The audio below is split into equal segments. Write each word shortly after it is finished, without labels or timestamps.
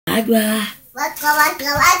Agua. Bye-bye.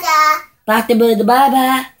 Bye-bye. Bye-bye.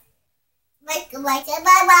 Bye-bye.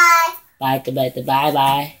 Bye-bye. Bye-bye.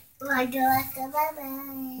 Bye-bye.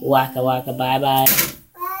 Waka waka bye-bye.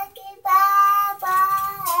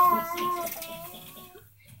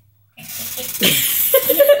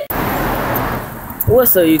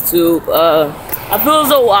 What's up, YouTube? I feel as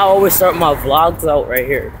though I always start my vlogs out right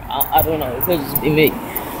here. I don't know, it could just be me.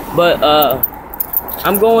 But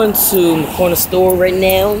I'm going to the corner store right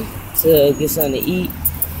now to get something to eat.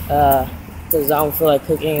 Because I don't feel like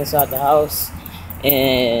cooking inside the house.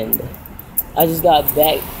 And I just got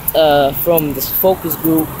back from this focus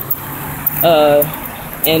group.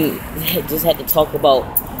 And just had to talk about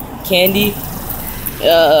candy.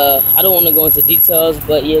 I don't want to go into details,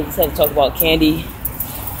 but yeah, just had to talk about candy.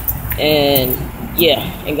 And yeah,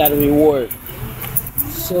 and got a reward.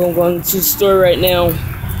 So I'm going to the store right now.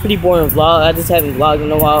 Pretty boring vlog. I just haven't vlogged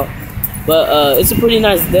in a while. But it's a pretty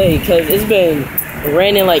nice day because it's been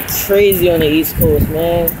raining like crazy on the East Coast,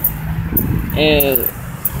 man. And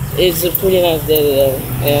it's a pretty nice day today.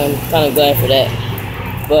 And I'm kind of glad for that.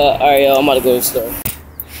 But alright, y'all, I'm about to go to the store.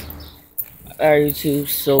 Alright, YouTube,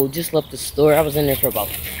 so just left the store. I was in there for about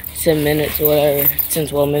 10 minutes or whatever,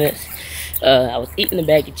 10-12 minutes. I was eating a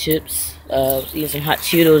bag of chips. I was eating some hot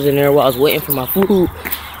Cheetos in there while I was waiting for my food.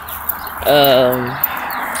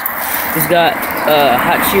 Just got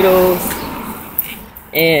hot Cheetos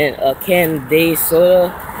and a canned Days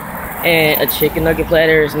soda and a chicken nugget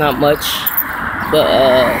platter. It's not much, but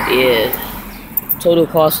yeah, total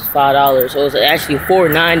cost was $5, so it's actually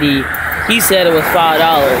 $4.90. He said it was $5,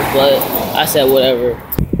 but I said whatever.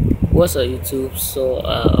 What's up, YouTube? So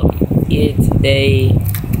yeah, today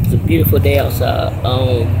is a beautiful day outside.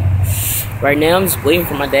 Right now I'm just waiting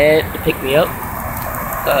for my dad to pick me up.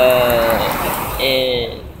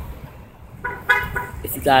 And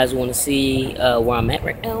if you guys want to see where I'm at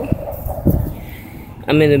right now,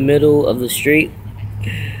 I'm in the middle of the street.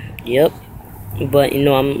 Yep, but you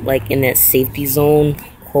know, I'm like in that safety zone,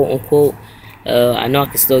 quote unquote. I know I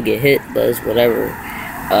can still get hit, but it's whatever.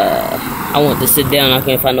 I want to sit down. I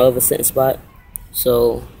can't find no other sitting spot,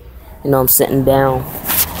 so you know, I'm sitting down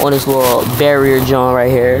on this little barrier joint right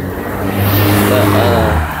here. But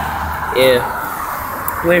yeah,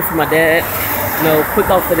 waiting for my dad. You know, quick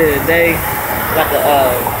outfit of the day.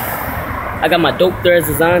 I got my Dope Threads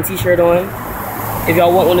Design t-shirt on. If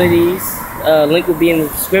y'all want one of these, link will be in the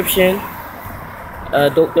description.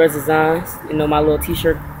 Dope Threads Designs, you know, my little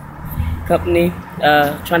t-shirt company.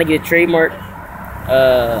 Trying to get a trademark.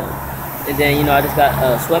 And then, you know, I just got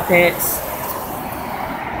sweatpants.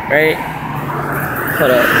 Right?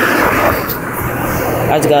 Hold up.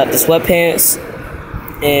 I just got the sweatpants.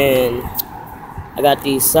 And I got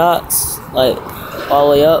these socks, like, all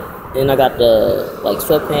the way up. And I got the, like,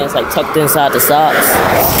 sweatpants, like, tucked inside the socks.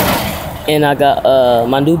 And I got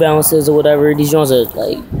my New Balances or whatever. These ones are,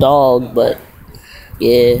 like, dog, but,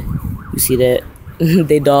 yeah, you see that?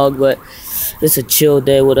 They dog, but it's a chill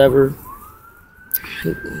day, whatever.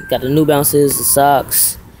 Got the New Balances, the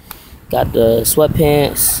socks, got the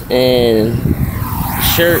sweatpants, and the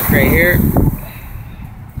shirt right here.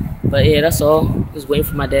 But yeah, that's all. Just waiting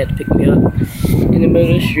for my dad to pick me up in the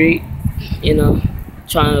middle of the street. You know,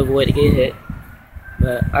 trying to avoid to get hit.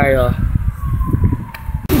 But alright, y'all.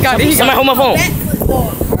 Somebody hold my phone.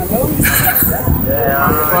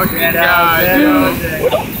 Fuck that guy, dude.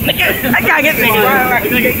 I gotta get this nigga.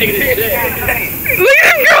 Look at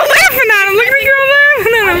that girl laughing at him. Look at the girl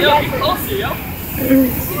laughing at him. Yo, closer, yo.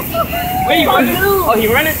 Where you running? Oh, he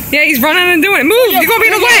running? Yeah, he's running and doing it. Move. You're gonna be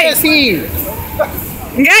in the way.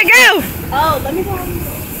 You gotta go. Oh, let me go.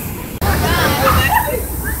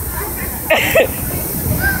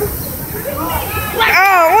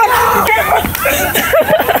 Oh, what?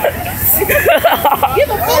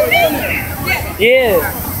 Yeah.